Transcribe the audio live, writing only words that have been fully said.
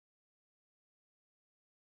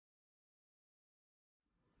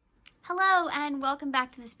Hello and welcome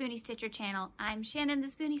back to the Spoonie Stitcher channel. I'm Shannon the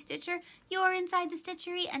Spoonie Stitcher. You're inside the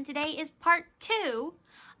Stitchery and today is part 2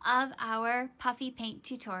 of our Puffy paint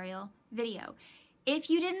tutorial video. If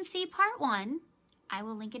you didn't see part 1, I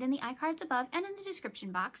will link it in the iCards above and in the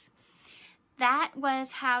description box. That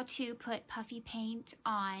was how to put Puffy paint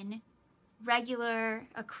on regular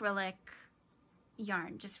acrylic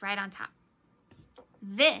yarn, just right on top.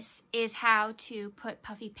 This is how to put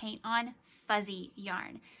Puffy paint on fuzzy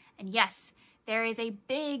yarn. And yes, there is a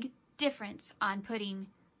big difference on putting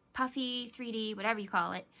Puffy, 3D, whatever you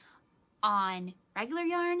call it, on regular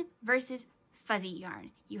yarn versus fuzzy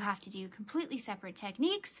yarn. You have to do completely separate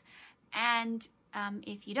techniques, and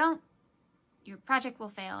if you don't, your project will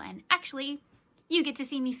fail. And actually, you get to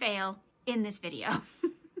see me fail in this video.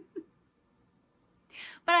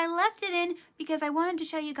 But I left it in because I wanted to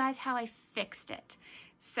show you guys how I fixed it.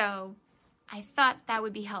 So I thought that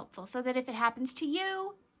would be helpful so that if it happens to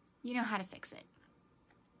you, you know how to fix it.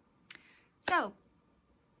 So,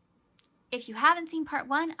 if you haven't seen part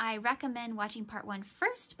 1, I recommend watching part 1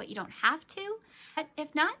 first, but you don't have to. But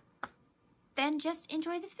if not, then just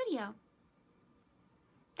enjoy this video.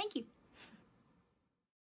 Thank you.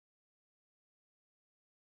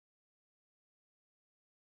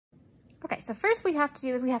 Okay, so first we have to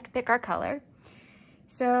do is we have to pick our color.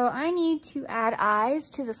 So I need to add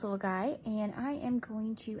eyes to this little guy, and I am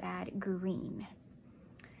going to add green.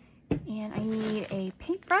 And I need a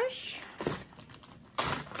paintbrush,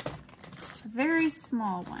 a very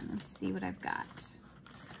small one. Let's see what I've got.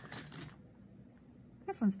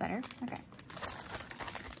 This one's better. Okay.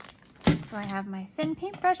 So I have my thin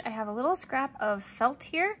paintbrush. I have a little scrap of felt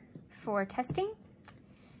here for testing.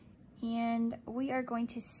 And we are going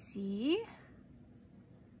to see.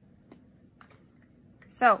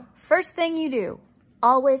 So first thing you do,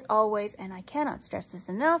 always, and I cannot stress this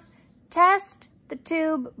enough, test the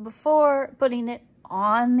tube before putting it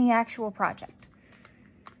on the actual project.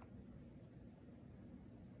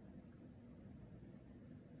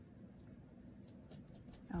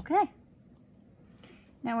 Okay.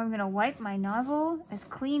 Now I'm going to wipe my nozzle as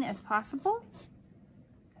clean as possible,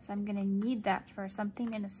 because I'm going to need that for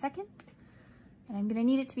something in a second, and I'm going to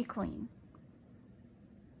need it to be clean.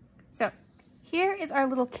 So here is our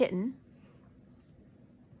little kitten.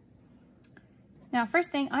 Now,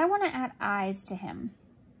 first thing, I want to add eyes to him.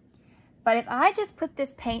 But if I just put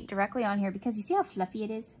this paint directly on here, because you see how fluffy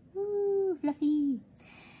it is? Ooh, fluffy.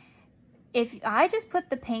 If I just put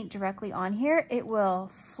the paint directly on here, it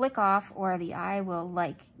will flick off, or the eye will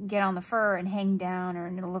like get on the fur and hang down, or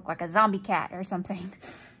it'll look like a zombie cat or something.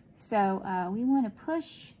 So we want to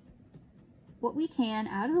push what we can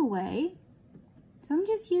out of the way. So I'm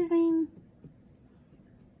just using,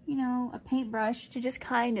 you know, a paintbrush to just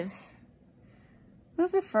kind of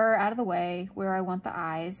move the fur out of the way where I want the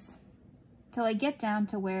eyes till I get down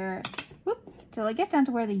to where,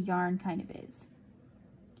 the yarn kind of is.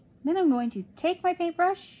 Then I'm going to take my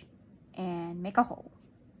paintbrush and make a hole.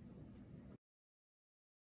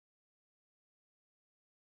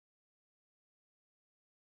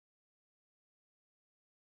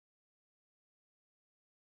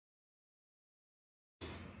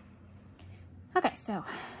 Okay, so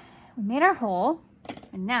we made our hole,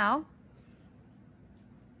 and now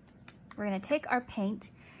we're going to take our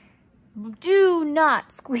paint. Do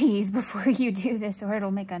not squeeze before you do this or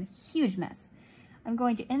it'll make a huge mess. I'm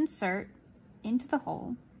going to insert into the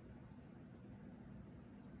hole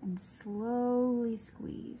and slowly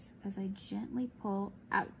squeeze as I gently pull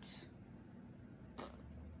out.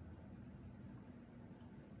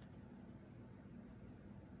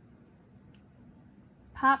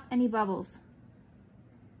 Pop any bubbles,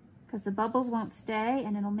 because the bubbles won't stay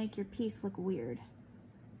and it'll make your piece look weird.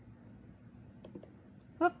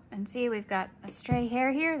 Whoop, and see, we've got a stray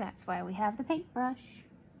hair here. That's why we have the paintbrush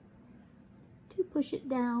to push it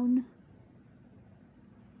down.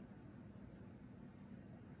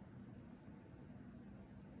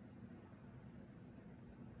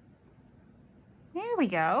 There we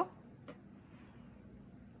go.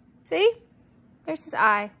 See? There's his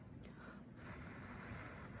eye.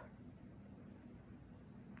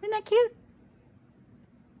 Isn't that cute?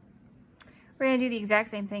 We're going to do the exact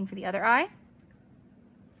same thing for the other eye.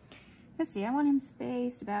 Let's see, I want him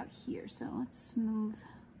spaced about here, so let's move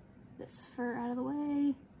this fur out of the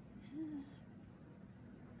way.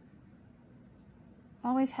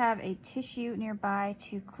 Always have a tissue nearby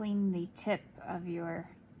to clean the tip of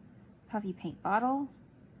your Puffy paint bottle.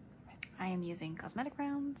 I am using cosmetic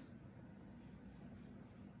rounds.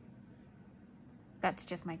 That's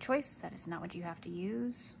just my choice. That is not what you have to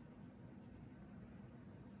use.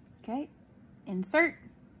 Okay, insert.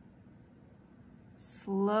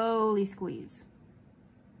 slowly squeeze.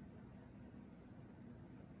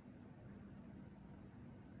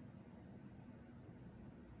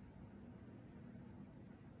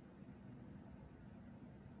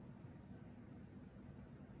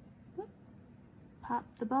 Pop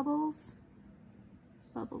the bubbles.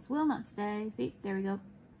 Bubbles will not stay. See, there we go.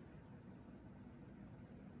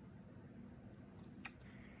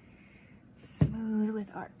 Smooth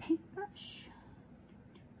with our paintbrush.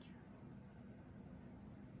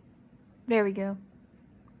 There we go.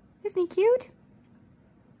 Isn't he cute?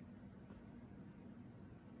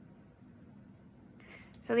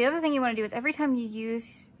 So the other thing you want to do is every time you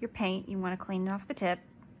use your paint, you want to clean off the tip.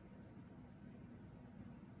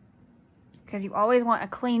 Because you always want a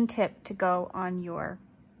clean tip to go on your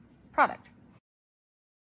product.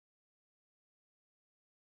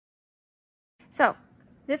 So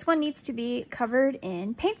this one needs to be covered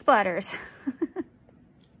in paint splatters.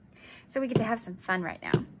 So we get to have some fun right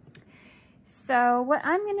now. So what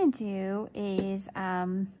I'm gonna do is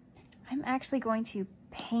I'm actually going to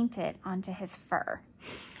paint it onto his fur.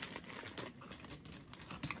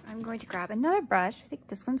 I'm going to grab another brush. I think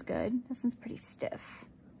this one's good. This one's pretty stiff.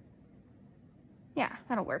 Yeah,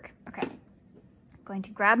 that'll work. Okay. I'm going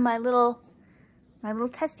to grab my little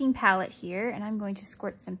testing palette here, and I'm going to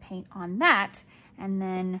squirt some paint on that and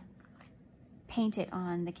then paint it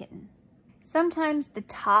on the kitten. Sometimes the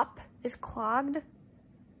top is clogged.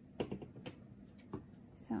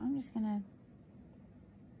 So I'm just gonna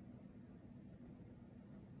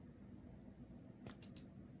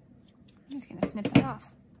snip that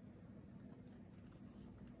off.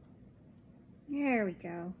 There we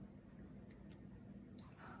go.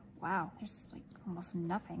 Wow, there's like almost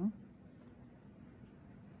nothing.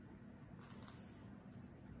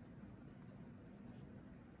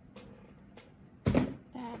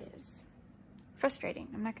 That is frustrating.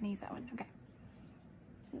 I'm not gonna use that one. Okay.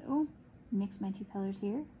 So mix my two colors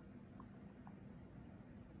here.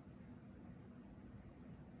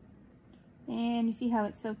 And you see how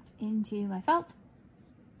it's soaked into my felt?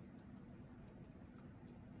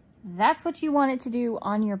 That's what you want it to do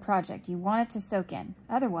on your project. You want it to soak in.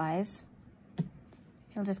 Otherwise,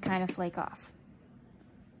 it'll just kind of flake off.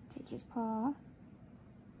 Take his paw.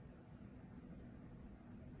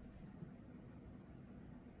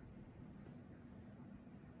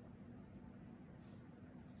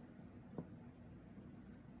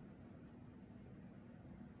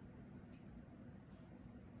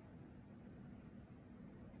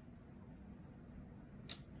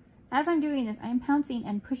 As I'm doing this, I'm pouncing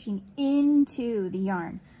and pushing into the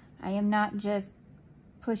yarn. I am not just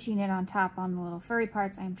pushing it on top on the little furry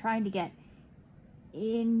parts. I'm trying to get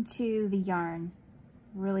into the yarn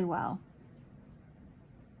really well.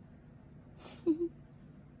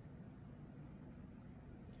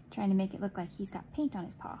 Trying to make it look like he's got paint on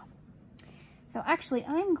his paw. So actually,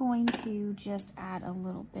 I'm going to just add a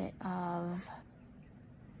little bit of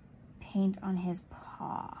paint on his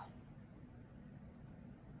paw.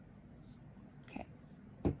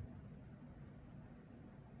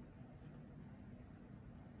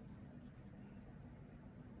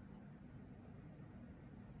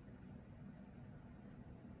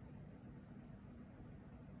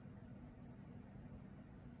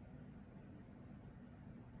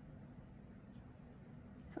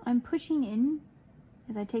 So I'm pushing in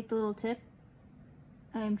as I take the little tip.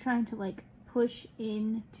 I am trying to like push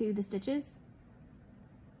into the stitches.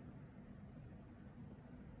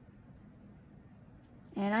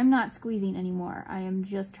 And I'm not squeezing anymore. I am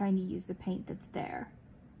just trying to use the paint that's there.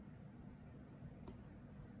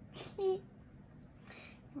 We're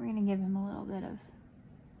gonna give him a little bit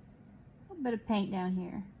of paint down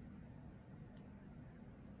here.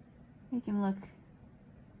 Make him look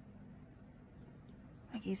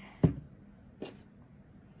like he's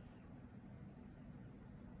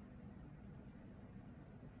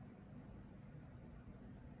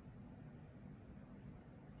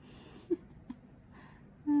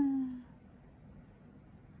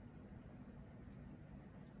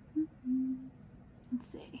let's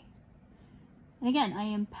see. And again, I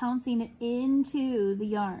am pouncing it into the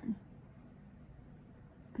yarn,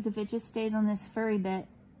 because if it just stays on this furry bit,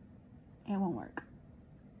 it won't work.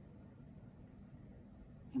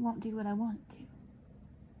 It won't do what I want it to.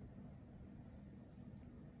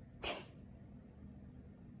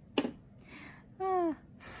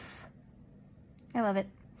 I love it.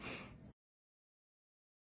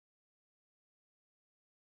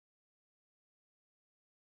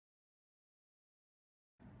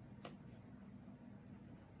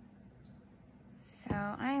 So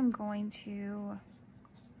I am going to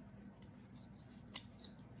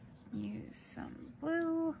use some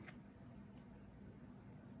blue.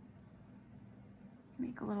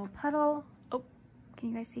 Make a little puddle. Oh, can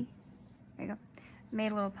you guys see? There you go.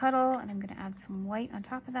 Made a little puddle, and I'm gonna add some white on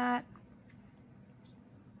top of that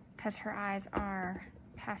because her eyes are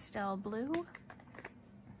pastel blue.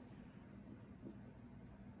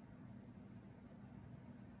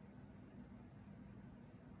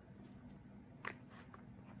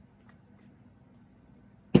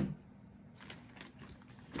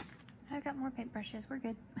 I've got more paintbrushes, we're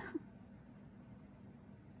good.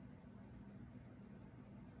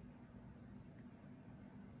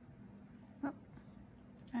 Oh,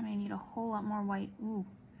 I may need a whole lot more white. Ooh.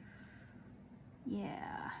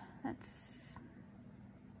 Yeah, that's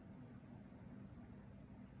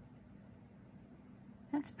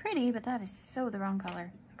pretty, but that is so the wrong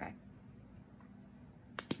color. Okay.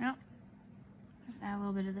 Well, just add a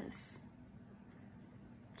little bit of this.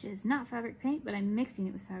 Which is not fabric paint, but I'm mixing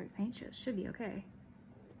it with fabric paint, so it should be okay.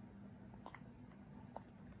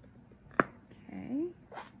 Okay.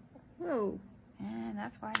 Whoa. And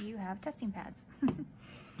that's why you have testing pads.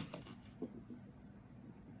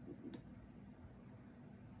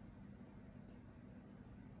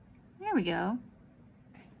 There we go.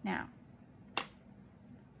 Now,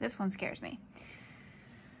 this one scares me.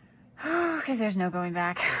 Because there's no going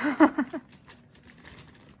back.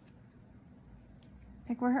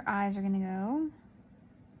 Pick where her eyes are gonna go.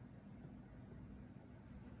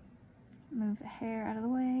 Move the hair out of the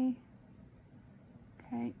way.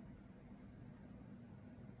 Okay.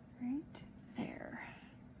 Right there.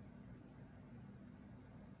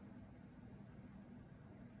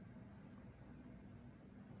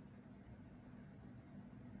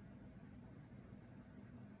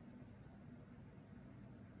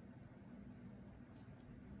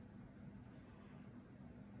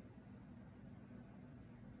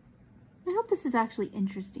 I hope this is actually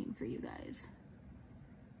interesting for you guys.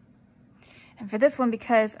 And for this one,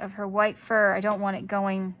 because of her white fur, I don't want it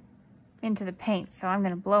going into the paint, so I'm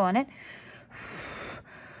going to blow on it.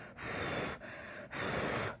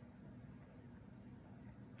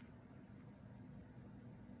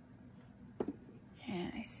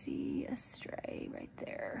 And I see a stray right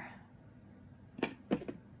there.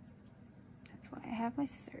 That's why I have my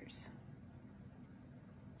scissors.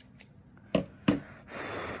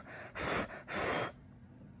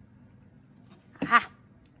 Aha!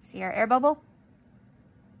 See our air bubble?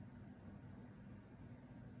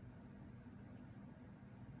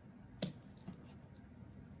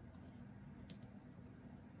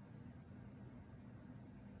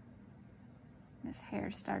 This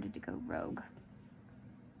hair started to go rogue.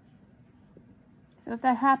 So if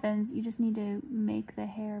that happens, you just need to make the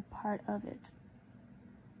hair part of it.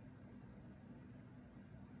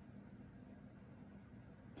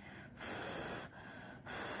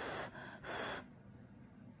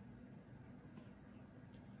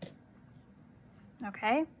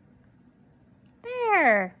 Okay.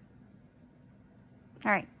 There.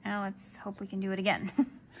 All right, now let's hope we can do it again.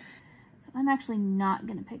 So I'm actually not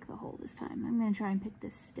gonna pick the hole this time. I'm gonna try and pick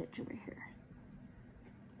this stitch over here.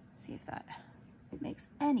 See if that makes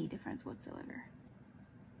any difference whatsoever.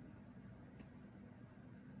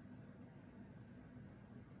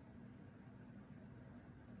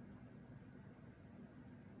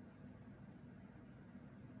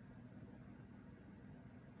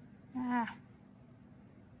 Ah.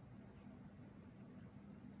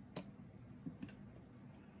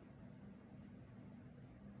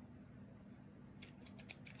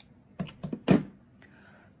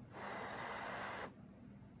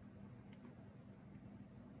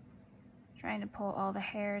 Trying to pull all the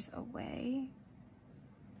hairs away.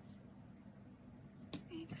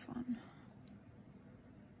 Maybe this one.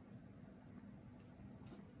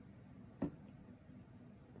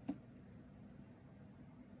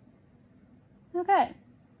 Okay.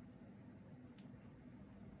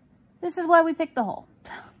 This is why we picked the hole.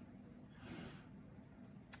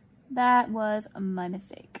 That was my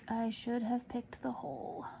mistake. I should have picked the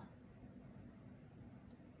hole.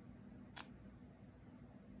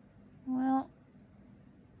 Well,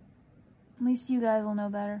 at least you guys will know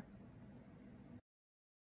better.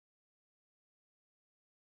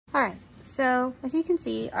 Alright, so as you can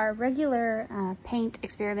see, our regular paint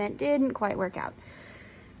experiment didn't quite work out.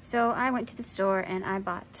 So I went to the store and I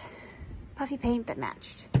bought puffy paint that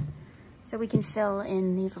matched. So we can fill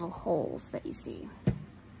in these little holes that you see.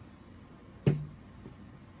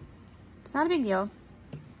 It's not a big deal.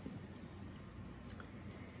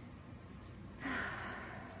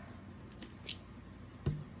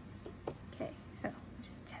 Okay, so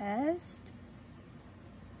just test.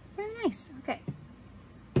 Very nice, okay.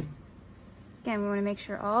 Again, we want to make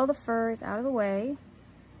sure all the fur is out of the way.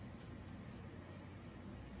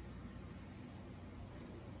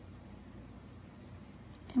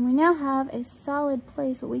 And we now have a solid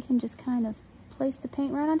place where we can just kind of place the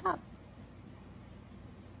paint right on top.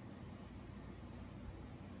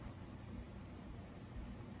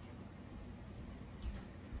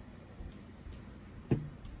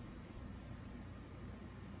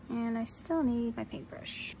 And I still need my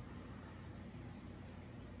paintbrush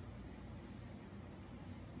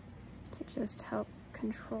to just help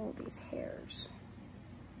control these hairs.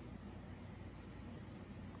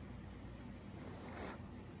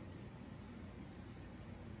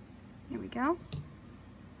 There we go.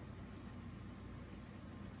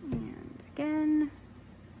 And again,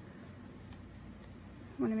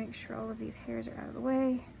 I want to make sure all of these hairs are out of the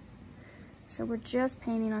way. So we're just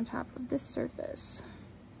painting on top of this surface.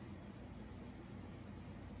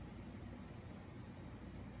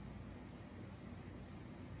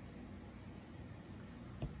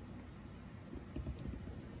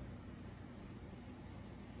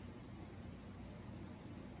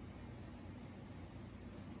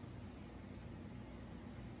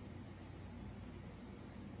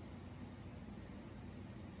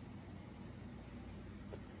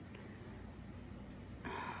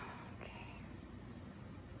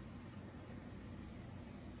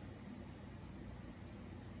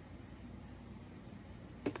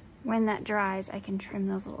 When that dries, I can trim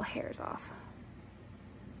those little hairs off.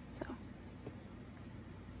 So,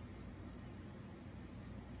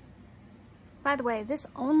 by the way, this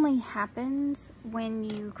only happens when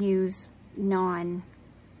you use non-fabric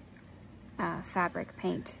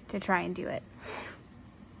paint to try and do it.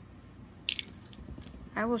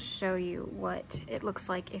 I will show you what it looks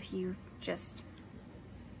like if you just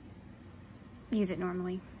use it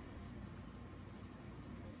normally.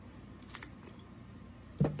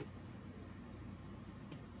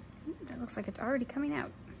 Looks like it's already coming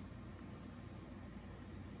out.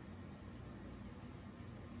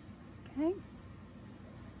 Okay.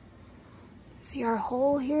 See our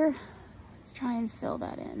hole here? Let's try and fill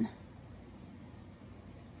that in.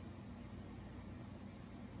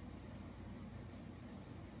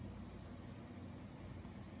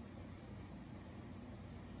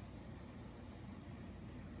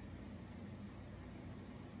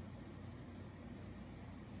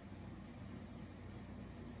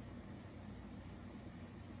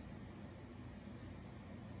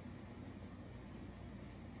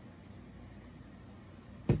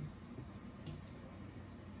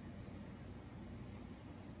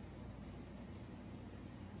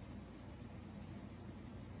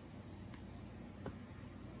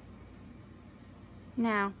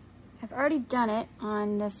 Now, I've already done it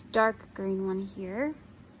on this dark green one here.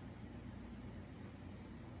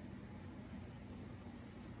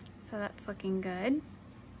 So that's looking good.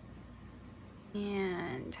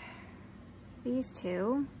 And these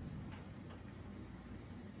two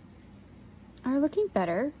are looking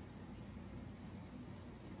better.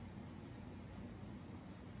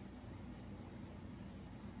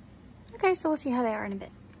 Okay, so we'll see how they are in a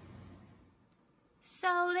bit.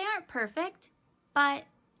 So they aren't perfect, but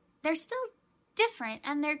they're still different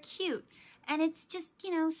and they're cute. And it's just,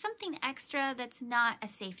 you know, something extra that's not a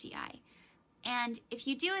safety eye. And if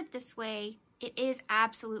you do it this way, it is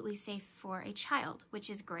absolutely safe for a child, which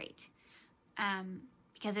is great.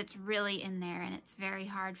 Because it's really in there and it's very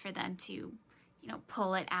hard for them to, you know,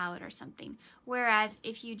 pull it out or something. Whereas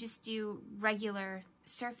if you just do regular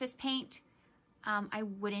surface paint, I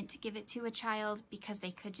wouldn't give it to a child because they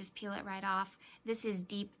could just peel it right off. This is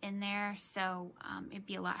deep in there, so it'd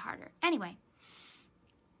be a lot harder. Anyway,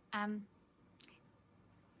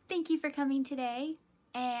 thank you for coming today,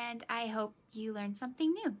 and I hope you learned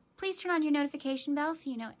something new. Please turn on your notification bell so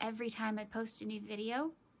you know every time I post a new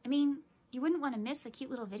video. I mean, you wouldn't want to miss a cute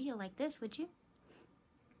little video like this, would you?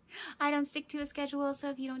 I don't stick to a schedule, so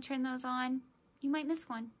if you don't turn those on, you might miss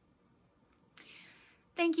one.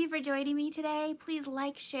 Thank you for joining me today. Please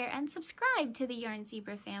like, share, and subscribe to the Yarn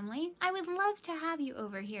Zebra family. I would love to have you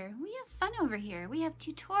over here. We have fun over here. We have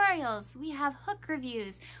tutorials, we have hook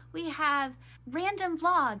reviews, we have random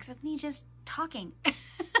vlogs of me just talking.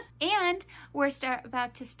 And we're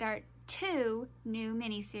about to start 2 new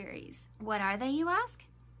mini-series. What are they, you ask?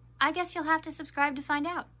 I guess you'll have to subscribe to find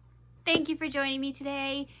out. Thank you for joining me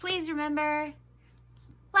today. Please remember,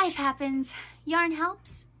 life happens, yarn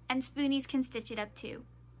helps, and spoonies can stitch it up too.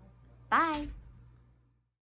 Bye.